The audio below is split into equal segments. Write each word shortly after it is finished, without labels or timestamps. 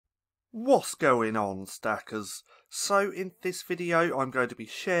What's going on, stackers? So in this video I'm going to be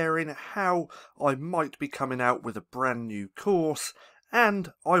sharing how I might be coming out with a brand new course,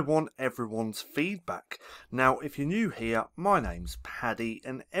 and I want everyone's feedback. Now if you're new here, my name's Paddy,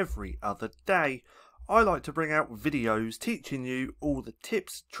 and every other day I like to bring out videos teaching you all the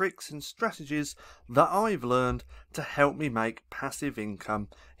tips, tricks and strategies that I've learned to help me make passive income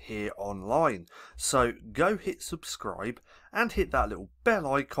here online. So go hit subscribe and hit that little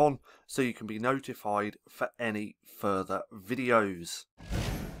bell icon so you can be notified for any further videos.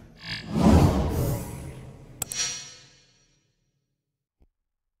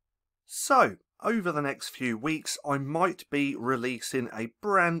 So, over the next few weeks I might be releasing a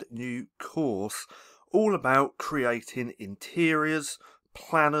brand new course all about creating interiors,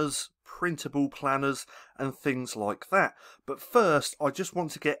 planners, printable planners and things like that. But first I just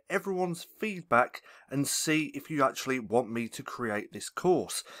want to get everyone's feedback and see if you actually want me to create this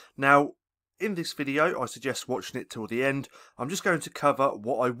course. Now in this video I suggest watching it till the end. I'm just going to cover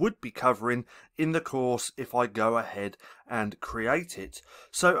what I would be covering in the course if I go ahead and create it.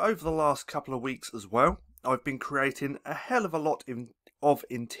 So over the last couple of weeks as well, I've been creating a hell of a lot of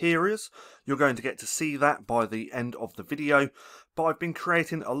interiors. You're going to get to see that by the end of the video. But I've been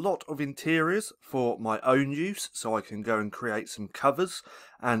creating a lot of interiors for my own use, so I can go and create some covers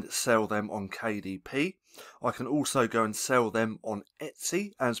and sell them on KDP. I can also go and sell them on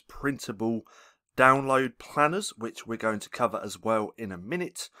Etsy as printable download planners, which we're going to cover as well in a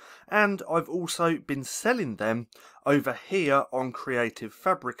minute. And I've also been selling them over here on Creative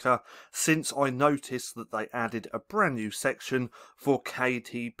Fabrica since I noticed that they added a brand new section for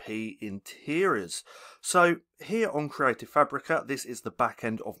KDP interiors. So here on Creative Fabrica, this is the back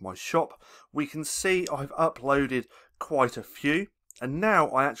end of my shop. We can see I've uploaded quite a few. And now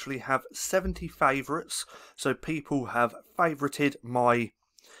I actually have 70 favourites, so people have favourited my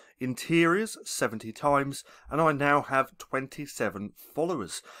interiors 70 times, and I now have 27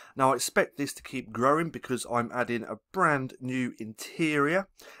 followers. Now I expect this to keep growing because I'm adding a brand new interior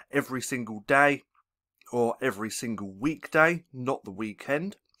every single day, or every single weekday, not the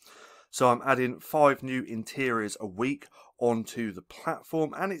weekend. So I'm adding 5 new interiors a week onto the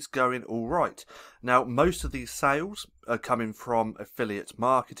platform, and it's going all right. Now most of these sales are coming from affiliate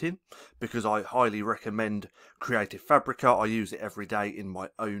marketing because I highly recommend Creative Fabrica. I use it every day in my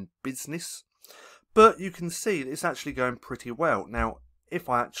own business. But you can see that it's actually going pretty well. Now if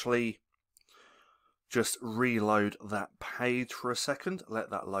I actually just reload that page for a second, let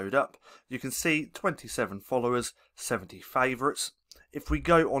that load up, you can see 27 followers, 70 favourites. If we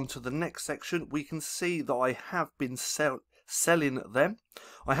go on to the next section, we can see that I have been selling them.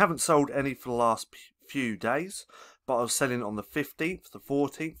 I haven't sold any for the last few days, but I was selling on the 15th, the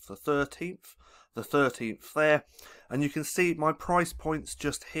 14th, the 13th, the 13th there. And you can see my price points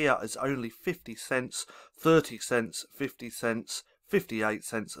just here is only 50 cents, 30 cents, 50 cents, 58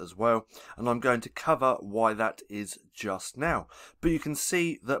 cents as well, and I'm going to cover why that is just now. But you can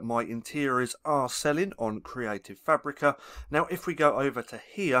see that my interiors are selling on Creative Fabrica. Now if we go over to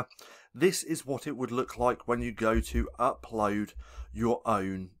here, this is what it would look like when you go to upload your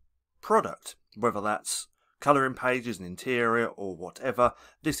own product, whether that's colouring pages, an interior or whatever.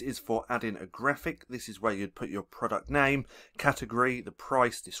 This is for adding a graphic. This is where you'd put your product name, category, the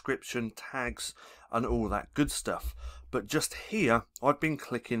price, description, tags and all that good stuff. But just here I've been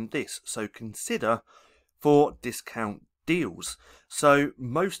clicking this, so consider for discount deals. So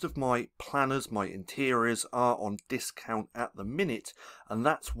most of my planners, my interiors are on discount at the minute, and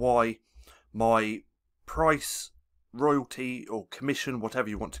that's why my price, royalty or commission, whatever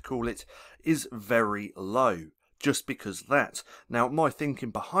you want to call it, is very low, just because that. Now my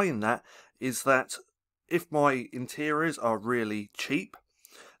thinking behind that is that if my interiors are really cheap,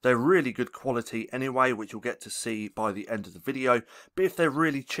 they're really good quality anyway, which you'll get to see by the end of the video. But if they're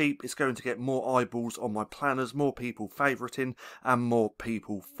really cheap, it's going to get more eyeballs on my planners, more people favouriting and more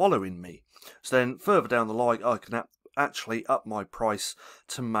people following me. So then further down the line, I can actually up my price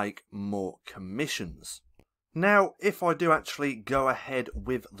to make more commissions. Now, if I do actually go ahead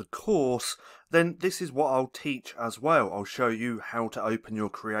with the course, then this is what I'll teach as well. I'll show you how to open your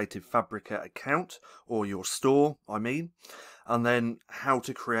Creative Fabrica account, or your store, I mean, and then how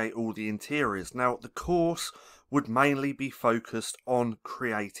to create all the interiors. Now, the course would mainly be focused on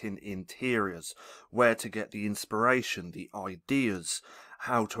creating interiors, where to get the inspiration, the ideas,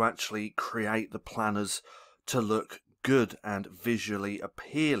 how to actually create the planners to look good and visually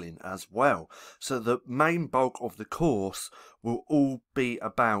appealing as well. So the main bulk of the course will all be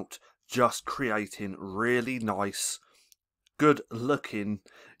about just creating really nice, good looking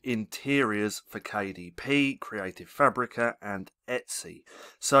interiors for KDP, Creative Fabrica and Etsy.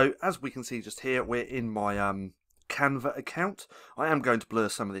 So as we can see just here, we're in my CANVA account. I am going to blur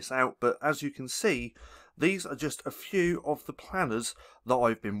some of this out, but as you can see, these are just a few of the planners that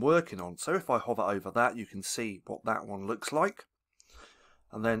I've been working on. So if I hover over that, you can see what that one looks like.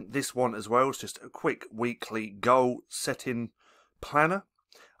 And then this one as well is just a quick weekly goal setting planner.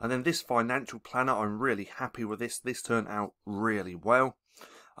 And then this financial planner, I'm really happy with this. This turned out really well.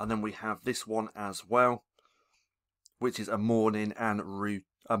 And then we have this one as well, which is a morning and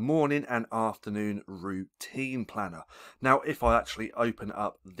afternoon routine planner. Now, if I actually open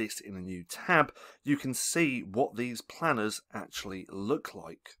up this in a new tab, you can see what these planners actually look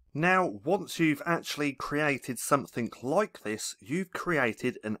like. Now, once you've actually created something like this, you've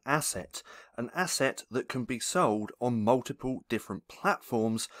created an asset that can be sold on multiple different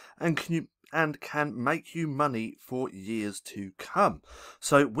platforms and can make you money for years to come.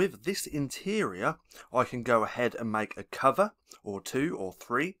 So with this interior, I can go ahead and make a cover or 2 or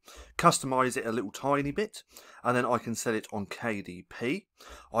 3, customize it a little tiny bit, and then I can sell it on KDP.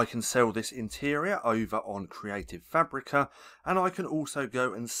 I can sell this interior over on Creative Fabrica, and I can also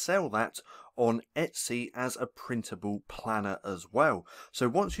go and sell that on Etsy as a printable planner as well. So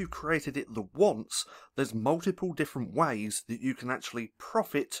once you've created it once, there's multiple different ways that you can actually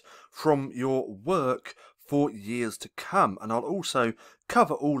profit from your work for years to come. And I'll also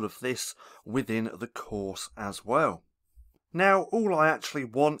cover all of this within the course as well. Now, all I actually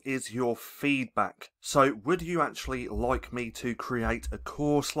want is your feedback. So would you actually like me to create a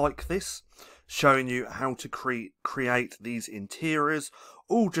course like this, showing you how to create these interiors,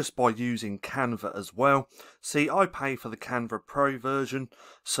 all just by using CANVA as well? See, I pay for the CANVA Pro version,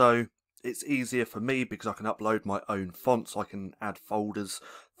 so it's easier for me because I can upload my own fonts, I can add folders,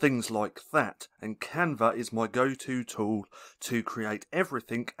 things like that. And CANVA is my go-to tool to create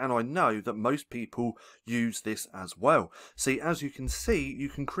everything, and I know that most people use this as well. See, as you can see, you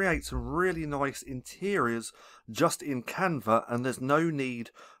can create some really nice interiors just in CANVA, and there's no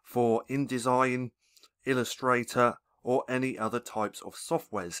need for InDesign, Illustrator, or any other types of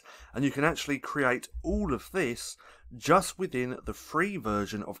softwares. And you can actually create all of this just within the free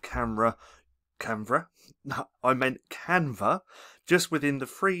version of CANVA, just within the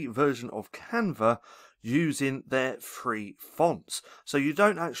free version of CANVA using their free fonts. So you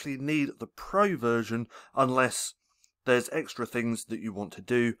don't actually need the pro version unless there's extra things that you want to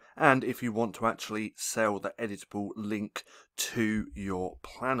do, and if you want to actually sell the editable link to your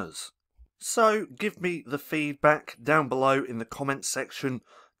planners. So give me the feedback down below in the comments section.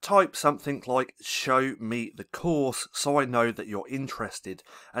 Type something like "show me the course" so I know that you're interested,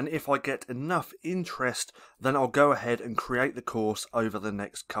 and if I get enough interest, then I'll go ahead and create the course over the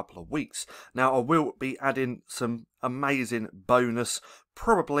next couple of weeks. Now, I will be adding some amazing bonus,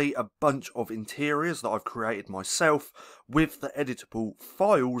 probably a bunch of interiors that I've created myself with the editable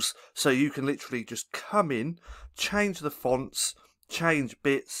files, so you can literally just come in, change the fonts, change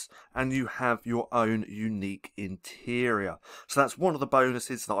bits, and you have your own unique interior. So that's one of the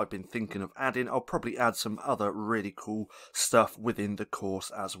bonuses that I've been thinking of adding. I'll probably add some other really cool stuff within the course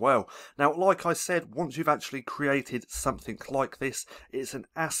as well. Now, like I said, once you've actually created something like this, it's an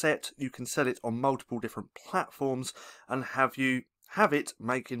asset. You can sell it on multiple different platforms and have it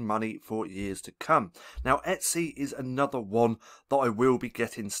making money for years to come. Now, Etsy is another one that I will be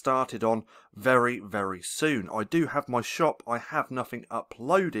getting started on very, very soon. I do have my shop, I have nothing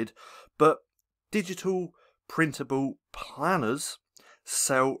uploaded, but digital printable planners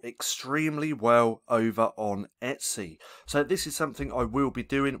sell extremely well over on Etsy. So this is something I will be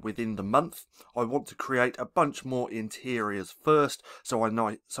doing within the month. I want to create a bunch more interiors first, so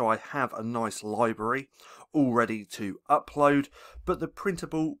I have a nice library all ready to upload. But the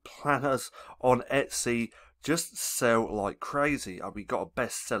printable planners on Etsy just sell like crazy. We got a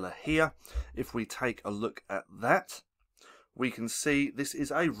bestseller here. If we take a look at that, we can see this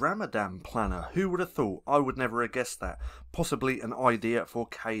is a Ramadan planner. Who would have thought? I would never have guessed that. Possibly an idea for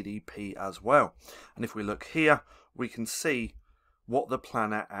KDP as well. And if we look here, we can see what the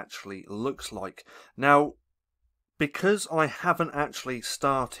planner actually looks like. Now, because I haven't actually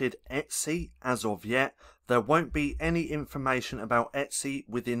started Etsy as of yet, there won't be any information about Etsy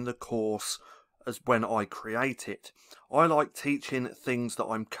within the course as when I create it. I like teaching things that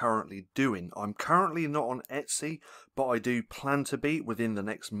I'm currently doing. I'm currently not on Etsy, but I do plan to be within the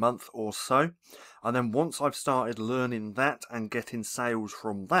next month or so. And then once I've started learning that and getting sales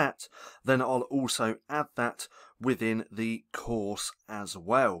from that, then I'll also add that within the course as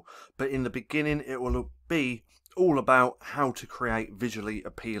well. But in the beginning, it will be all about how to create visually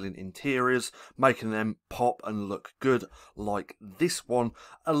appealing interiors, making them pop and look good like this one,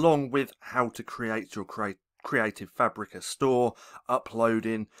 along with how to create your Creative Fabrica store,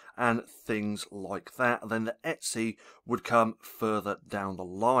 uploading and things like that. And then the Etsy would come further down the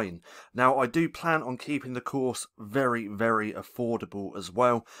line. Now I do plan on keeping the course very affordable as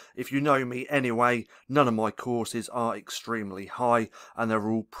well. If you know me anyway, none of my courses are extremely high and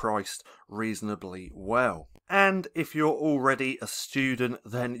they're all priced reasonably well. And if you're already a student,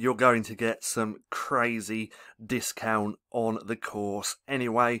 then you're going to get some crazy discount on the course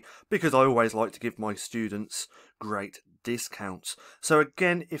anyway, because I always like to give my students great discounts. So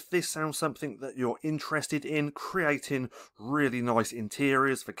again, if this sounds something that you're interested in, creating really nice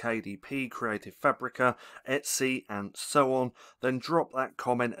interiors for KDP, Creative Fabrica, Etsy and so on, then drop that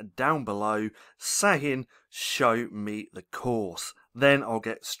comment down below saying show me the course. Then I'll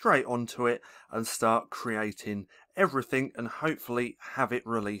get straight onto it and start creating everything and hopefully have it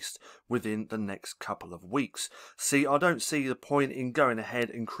released within the next couple of weeks. See, I don't see the point in going ahead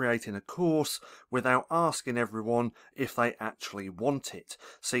and creating a course without asking everyone if they actually want it.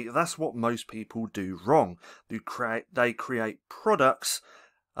 See, that's what most people do wrong. They create products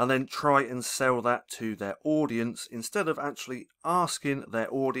and then try and sell that to their audience instead of actually asking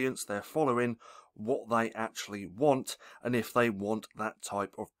their audience, their following, what they actually want and if they want that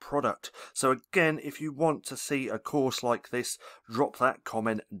type of product. So again, if you want to see a course like this, drop that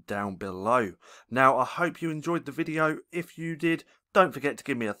comment down below. Now I hope you enjoyed the video. If you did, don't forget to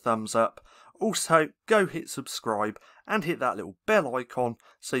give me a thumbs up. Also, go hit subscribe and hit that little bell icon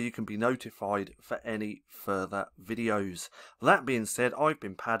so you can be notified for any further videos. That being said, I've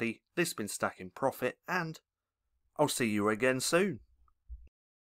been Paddy, this has been StackinProfit, and I'll see you again soon.